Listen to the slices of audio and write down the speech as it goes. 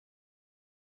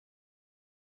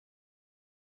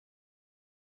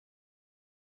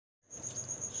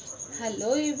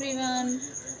Hello everyone,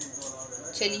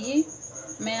 चलिए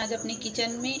मैं आज अपने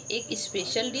किचन में एक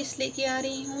स्पेशल डिश लेके आ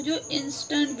रही हूँ जो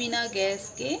इंस्टेंट बिना गैस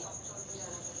के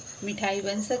मिठाई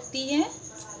बन सकती है।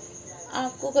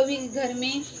 आपको कभी घर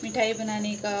में मिठाई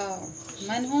बनाने का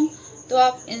मन हो तो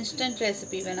आप इंस्टेंट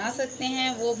रेसिपी बना सकते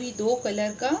हैं, वो भी 2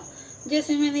 कलर का।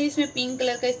 जैसे मैंने इसमें पिंक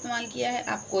कलर का इस्तेमाल किया है,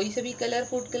 आप कोई से भी कलर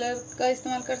फूड कलर का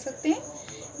इस्तेमाल कर सकते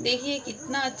हैं। देखिए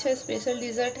कितना अच्छा स्पेशल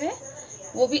डिज़र्ट है,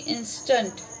 वो भी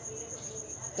इंस्टेंट।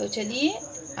 तो चलिए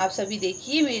आप सभी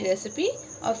देखिए मेरी रेसिपी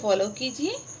और फॉलो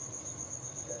कीजिए।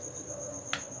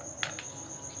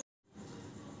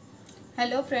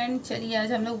 हेलो फ्रेंड, चलिए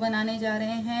आज हम लोग बनाने जा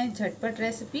रहे हैं झटपट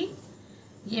रेसिपी।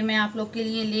 ये मैं आप लोग के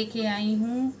लिए लेके आई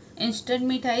हूँ इंस्टेंट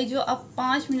मिठाई जो आप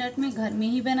 5 मिनट में घर में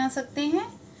ही बना सकते हैं।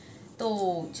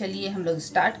 तो चलिए हम लोग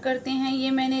स्टार्ट करते हैं।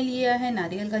 ये मैंने लिया है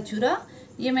नारियल का चूरा,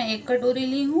 ये मैं 1 कटोरी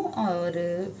ली हूँ। और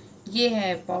ये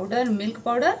है पाउडर, मिल्क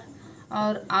पाउडर।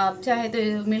 और आप चाहे तो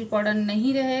मिल्क पाउडर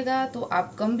नहीं रहेगा तो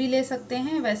आप कम भी ले सकते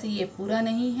हैं, वैसे ये पूरा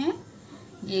नहीं है,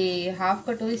 ये 1/2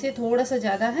 कटोरी से थोड़ा सा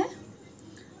ज़्यादा है।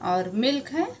 और मिल्क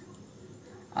है,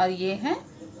 और ये है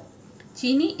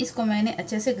चीनी। इसको मैंने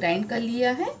अच्छे से ग्राइंड कर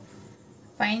लिया है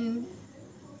फाइन।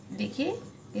 देखिए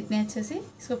कितने अच्छे से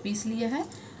इसको पीस लिया है।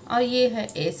 और ये है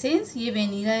एसेंस, ये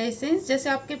वेनिला एसेंस, जैसे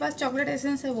आपके पास चॉकलेट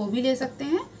एसेंस है वो भी ले सकते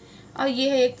हैं। और ये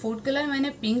है एक फूड कलर, मैंने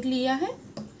पिंक लिया है।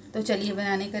 तो चलिए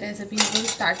बनाने का रेसिपी को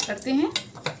स्टार्ट करते हैं।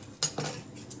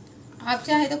 आप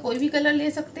चाहे तो कोई भी कलर ले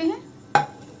सकते हैं।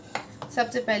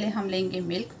 सबसे पहले हम लेंगे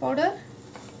मिल्क पाउडर।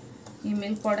 ये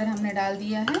मिल्क पाउडर हमने डाल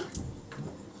दिया है।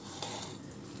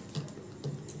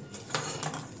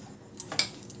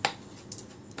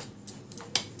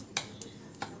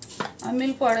 और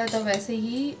मिल्क पाउडर तो वैसे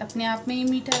ही अपने आप में ही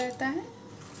मीठा रहता है।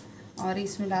 और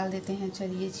इसमें डाल देते हैं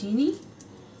चलिए चीनी।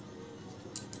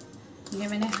 ये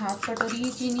मैंने 1/2 कटोरी ही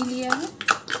चीनी लिया है।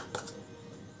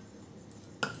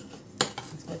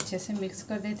 इसको अच्छे से मिक्स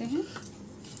कर देते हैं।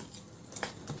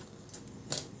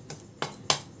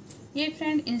 ये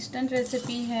फ्रेंड इंस्टेंट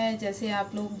रेसिपी है, जैसे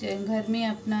आप लोग घर में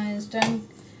अपना इंस्टेंट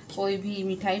कोई भी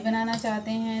मिठाई बनाना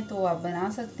चाहते हैं तो आप बना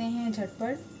सकते हैं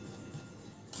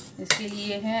झटपट। इसके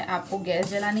लिए है आपको गैस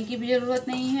जलाने की भी ज़रूरत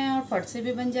नहीं है और फट से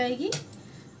भी बन जाएगी।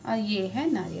 और ये है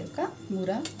नारियल का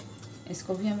बूरा,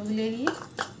 इसको भी हम लोग ले लिए।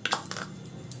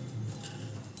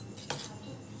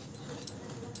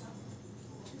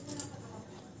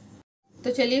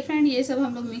 तो चलिए फ्रेंड, ये सब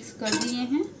हम लोग मिक्स कर दिए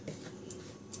हैं।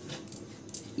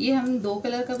 ये हम 2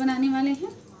 कलर का बनाने वाले हैं,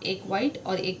 एक वाइट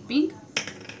और एक पिंक।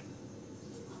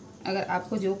 अगर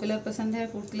आपको जो कलर पसंद है,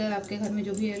 फूड कलर आपके घर में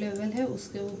जो भी अवेलेबल है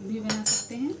उसको भी बना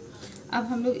सकते हैं। अब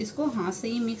हम लोग इसको हाथ से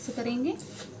ही मिक्स करेंगे।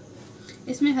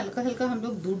 इसमें हल्का हल्का हम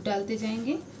लोग दूध डालते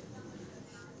जाएंगे।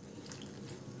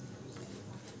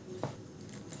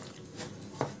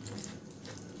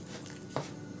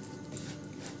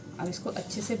 अब इसको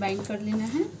अच्छे से बाइंड कर लेना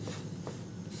है।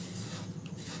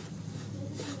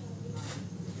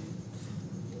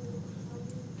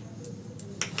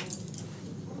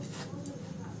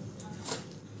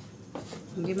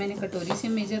 ये मैंने कटोरी से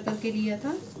मेजर करके लिया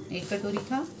था, 1 कटोरी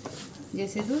था।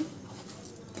 जैसे दूध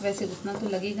वैसे उतना तो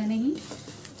लगेगा नहीं।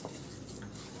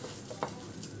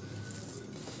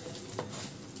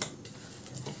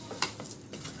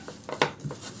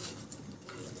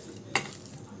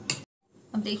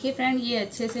 अब देखिए फ्रेंड, ये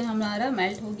अच्छे से हमारा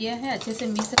मेल्ट हो गया है, अच्छे से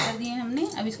मिक्स कर दिए हमने।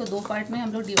 अब इसको 2 पार्ट में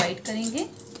हम लोग डिवाइड करेंगे।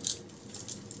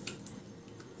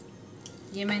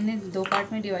 ये मैंने 2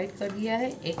 पार्ट में डिवाइड कर दिया है,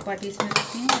 एक पार्ट इसमें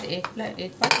रखती हूँ और एक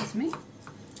पार्ट इसमें।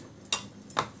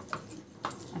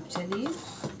 अब चलिए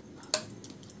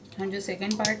हम जो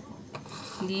सेकंड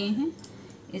पार्ट लिए हैं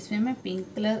इसमें मैं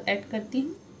पिंक कलर ऐड करती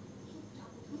हूँ,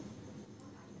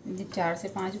 4 से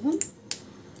 5 बूंद।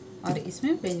 और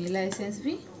इसमें वेनिला एसेंस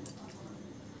भी।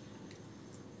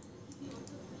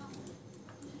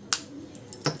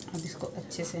 अब इसको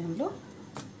अच्छे से हम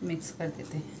लोग मिक्स कर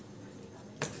देते हैं।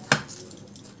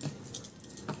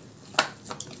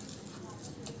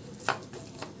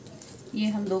 ये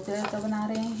हम 2 कलर का बना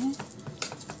रहे हैं,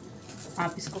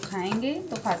 आप इसको खाएंगे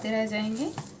तो खाते रह जाएंगे।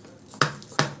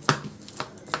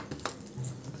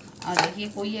 और देखिए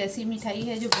कोई ऐसी मिठाई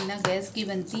है जो बिना गैस की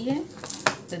बनती है,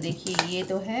 तो देखिए ये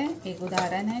तो है एक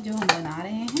उदाहरण है जो हम बना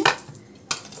रहे हैं।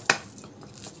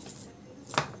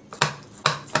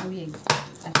 अब ये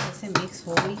अच्छे से मिक्स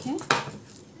हो गई है।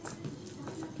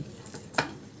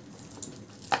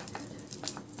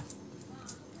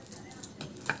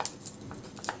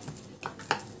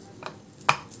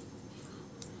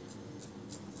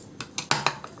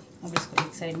 अब इसको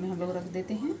एक साइड में हम लोग रख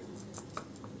देते हैं।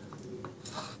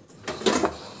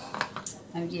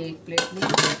 अब ये एक प्लेट में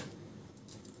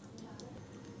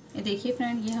देखिए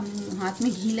फ्रेंड, ये हम हाथ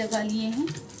में घी लगा लिए हैं।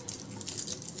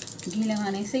 घी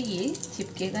लगाने से ये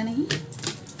चिपकेगा नहीं,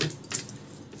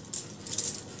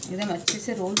 एकदम अच्छे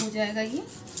से रोल हो जाएगा ये।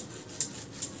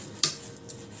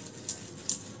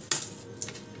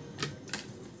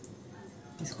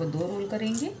 इसको 2 रोल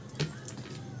करेंगे।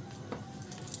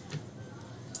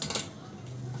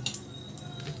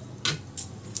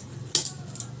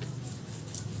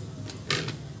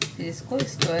 फिर इसको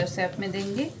स्क्वायर शेप में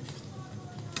देंगे।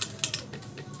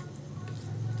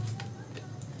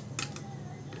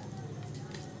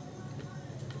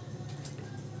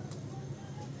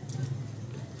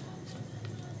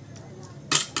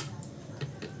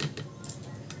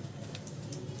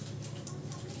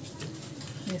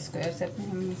 स्क्वायर शेप में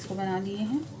हम इसको बना लिए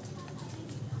हैं।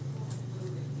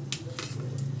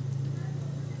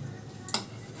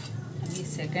 अब ये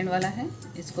सेकंड वाला है,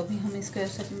 इसको भी हम स्क्वायर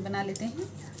शेप में बना लेते हैं।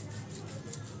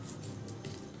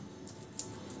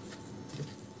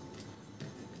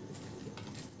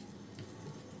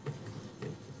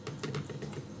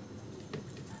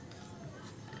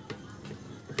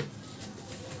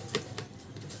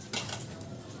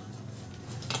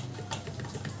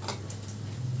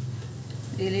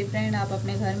 रियली फ्रेंड, आप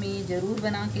अपने घर में ये ज़रूर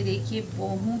बना के देखिए,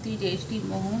 बहुत ही टेस्टी,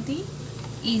 बहुत ही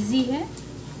इजी है।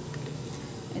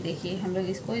 देखिए हम लोग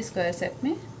इसको स्क्वायर शेप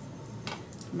में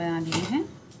बना लिए हैं।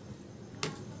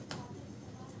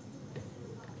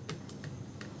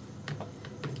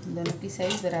 दोनों की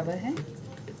साइज बराबर है।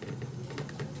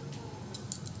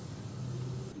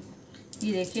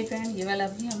 ये देखिए फ्रेंड, ये वाला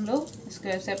भी हम लोग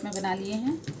स्क्वायर शेप में बना लिए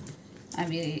हैं।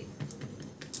 अब ये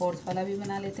 4th वाला भी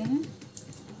बना लेते हैं।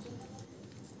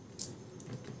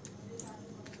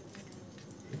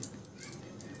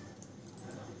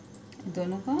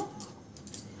 दोनों का,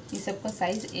 ये सबका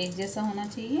साइज एक जैसा होना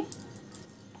चाहिए।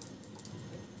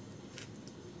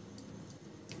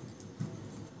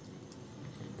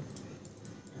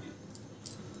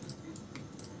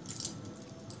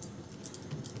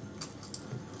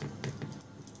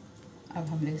 अब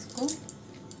हम इसको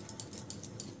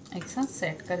एक साथ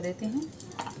सेट कर देते हैं।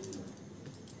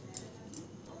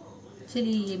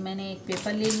 चलिए, ये मैंने एक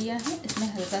पेपर ले लिया है, इसमें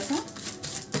हल्का सा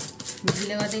घी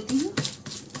लगा देती हूँ।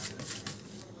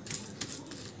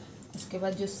 उसके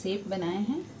बाद जो शेप बनाए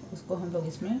हैं उसको हम लोग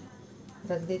इसमें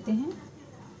रख देते हैं।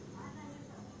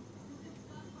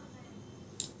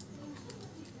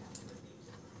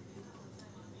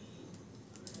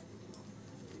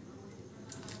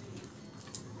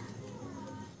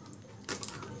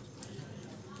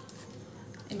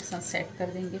 एक साथ सेट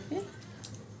कर देंगे। फिर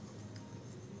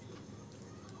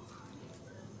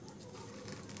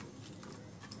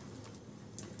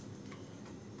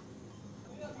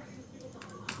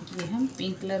ये हम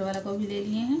पिंक कलर वाला को भी ले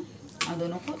लिए हैं और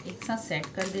दोनों को एक साथ सेट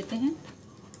कर देते हैं।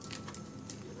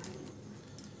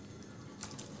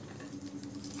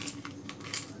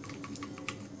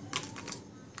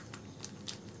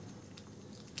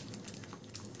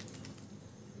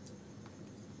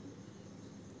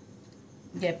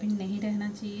 गैपिंग नहीं रहना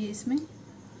चाहिए इसमें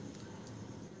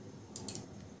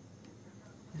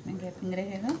गैपिंग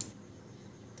रहेगा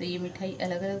तो ये मिठाई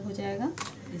अलग अलग हो जाएगा,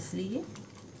 इसलिए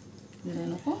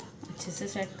दोनों को अच्छे से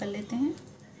सेट कर लेते हैं।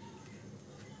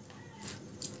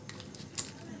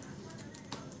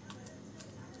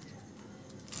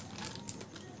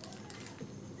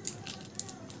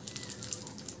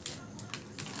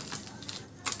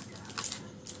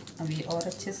 अब ये और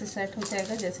अच्छे से सेट हो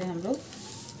जाएगा जैसे हम लोग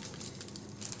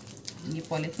ये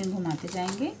पॉलीथीन घुमाते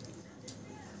जाएंगे।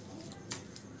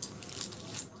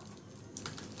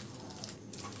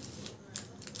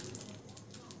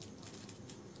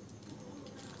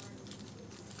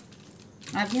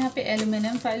 आप यहाँ पे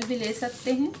एल्युमिनियम फॉइल भी ले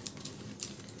सकते हैं,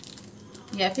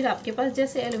 या फिर आपके पास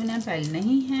जैसे एल्युमिनियम फॉइल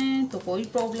नहीं है तो कोई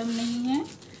प्रॉब्लम नहीं है,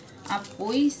 आप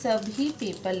कोई सा भी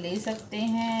पेपर ले सकते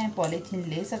हैं, पॉलीथीन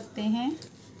ले सकते हैं,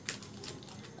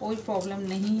 कोई प्रॉब्लम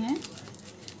नहीं है।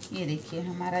 ये देखिए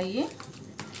हमारा ये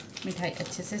मिठाई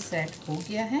अच्छे से सेट हो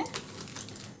गया है।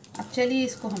 अब चलिए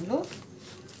इसको हम लोग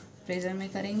फ्रीज़र में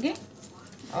करेंगे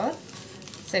और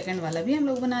सेकंड वाला भी हम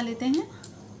लोग बना लेते हैं।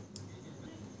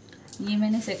 ये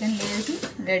मैंने सेकंड लेयर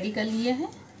भी रेडी कर लिया है,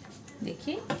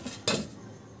 देखिए।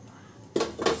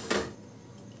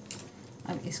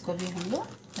 अब इसको भी हम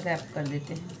लोग रैप कर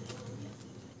देते हैं।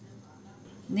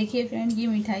 देखिए फ्रेंड, ये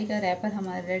मिठाई का रैपर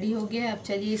हमारा रेडी हो गया है। अब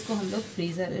चलिए इसको हम लोग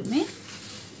फ्रीज़र में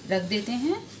रख देते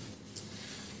हैं।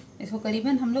 इसको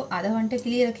करीबन हम लोग आधा घंटे के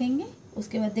लिए रखेंगे,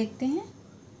 उसके बाद देखते हैं।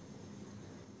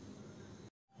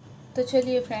 तो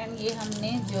चलिए फ्रेंड, ये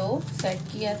हमने जो सेट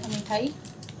किया था मिठाई,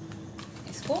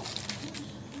 इसको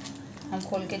हम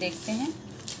खोल के देखते हैं।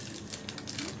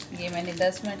 ये मैंने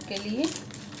 10 मिनट के लिए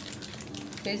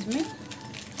फ्रिज में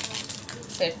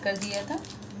सेट कर दिया था।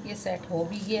 ये सेट हो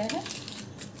भी गया है।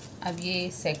 अब ये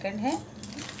सेकंड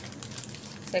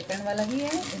वाला भी है,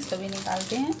 इसको भी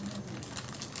निकालते हैं।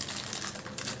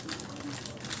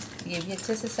 ये भी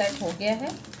अच्छे से सेट हो गया है।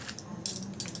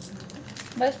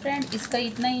 बस फ्रेंड, इसका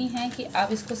इतना ही है कि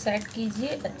आप इसको सेट कीजिए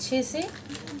अच्छे से।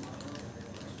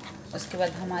 उसके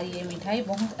बाद हमारी ये मिठाई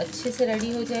बहुत अच्छे से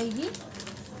रेडी हो जाएगी।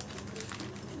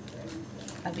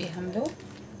 अभी हम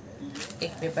लोग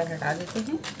एक पेपर हटा देते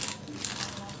हैं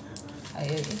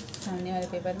सामने वाले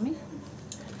पेपर में।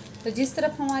 तो जिस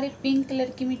तरफ हमारे पिंक कलर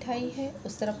की मिठाई है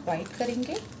उस तरफ वाइट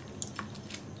करेंगे।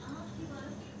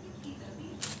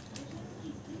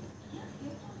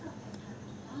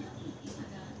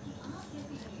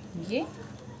 ये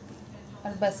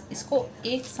और बस इसको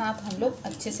एक साथ हम लोग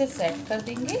अच्छे से सेट कर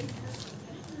देंगे।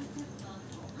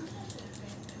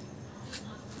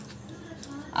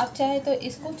 आप चाहे तो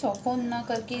इसको चौकोन ना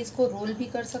करके इसको रोल भी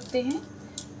कर सकते हैं,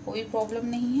 कोई प्रॉब्लम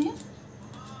नहीं है।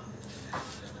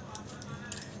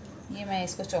 ये मैं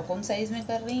इसको चौकोन साइज़ में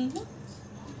कर रही हूँ।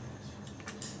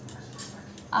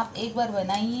 आप एक बार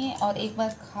बनाइए और एक बार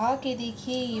खा के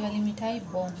देखिए। ये वाली मिठाई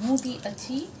बहुत ही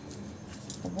अच्छी,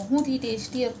 बहुत ही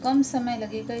टेस्टी और कम समय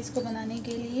लगेगा इसको बनाने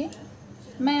के लिए।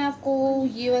 मैं आपको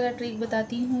ये वाला ट्रिक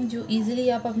बताती हूँ जो इजीली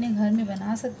आप अपने घर में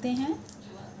बना सकते हैं।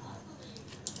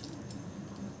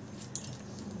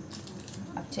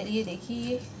 अब चलिए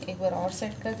देखिए, एक बार और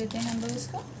सेट कर देते हैं हम लोग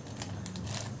इसको।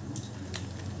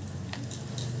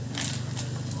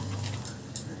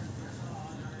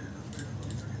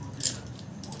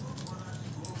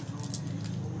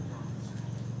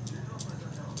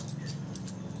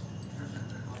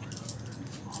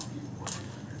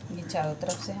 चारों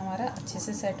तरफ से हमारा अच्छे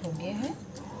से सेट हो गया है।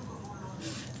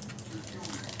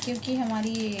 क्योंकि हमारी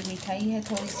ये मिठाई है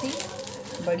थोड़ी सी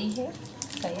बड़ी है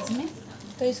साइज़ में,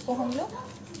 तो इसको हम लोग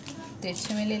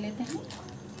तिरछे में ले लेते हैं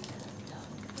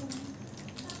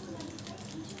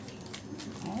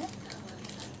और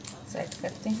सेट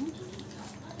करते हैं।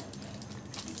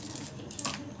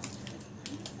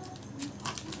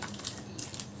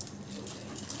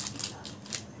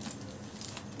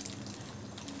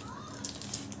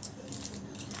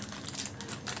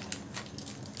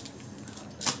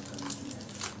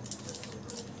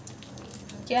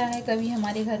 क्या है, कभी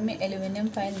हमारे घर में एल्युमिनियम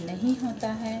फॉइल नहीं होता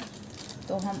है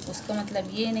तो हम उसका मतलब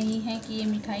ये नहीं है कि ये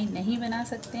मिठाई नहीं बना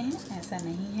सकते हैं, ऐसा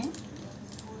नहीं है।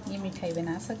 ये मिठाई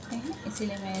बना सकते हैं,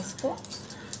 इसीलिए मैं इसको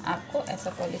आपको ऐसा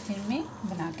पॉलीथीन में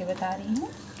बना के बता रही हूँ।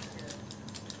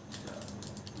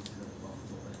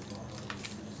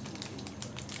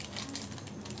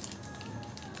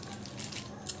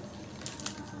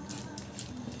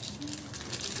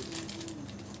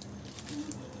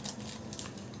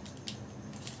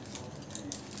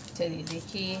 चलिए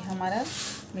देखिए, ये हमारा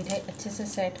मिठाई अच्छे से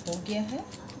सेट हो गया है।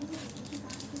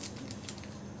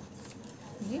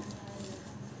 ये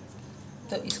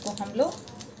तो इसको हम लोग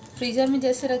फ्रीज़र में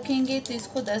जैसे रखेंगे तो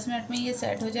इसको 10 मिनट में ये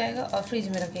सेट हो जाएगा, और फ्रिज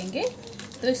में रखेंगे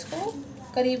तो इसको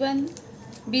करीबन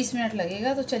 20 मिनट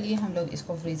लगेगा। तो चलिए हम लोग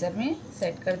इसको फ्रीज़र में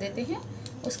सेट कर देते हैं,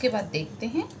 उसके बाद देखते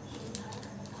हैं।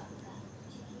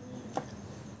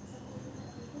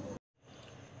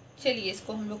 चलिए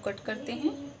इसको हम लोग कट करते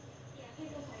हैं।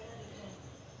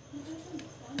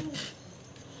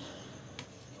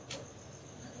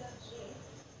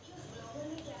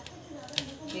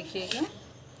 देखिएगा,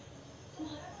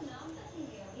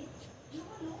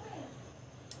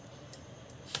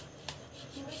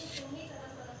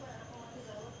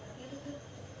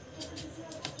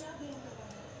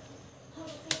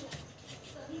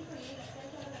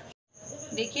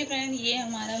 देखिए फ्रेंड, ये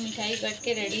हमारा मिठाई कट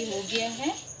के रेडी हो गया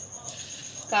है।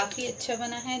 काफ़ी अच्छा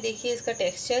बना है। देखिए इसका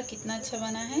टेक्सचर कितना अच्छा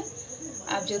बना है।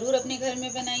 आप ज़रूर अपने घर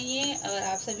में बनाइए। अगर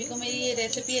आप सभी को मेरी ये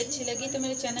रेसिपी अच्छी लगी तो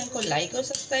मेरे चैनल को लाइक और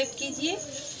सब्सक्राइब कीजिए,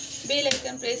 बेल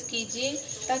आइकन प्रेस कीजिए,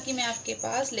 ताकि मैं आपके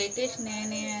पास लेटेस्ट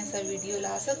नया ऐसा वीडियो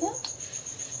ला सकूं।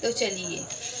 तो चलिए,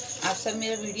 आप सब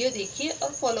मेरा वीडियो देखिए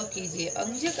और फॉलो कीजिए, और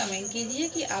मुझे कमेंट कीजिए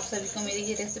कि आप सभी को मेरी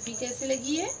ये रेसिपी कैसी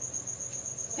लगी है।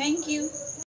 Thank you.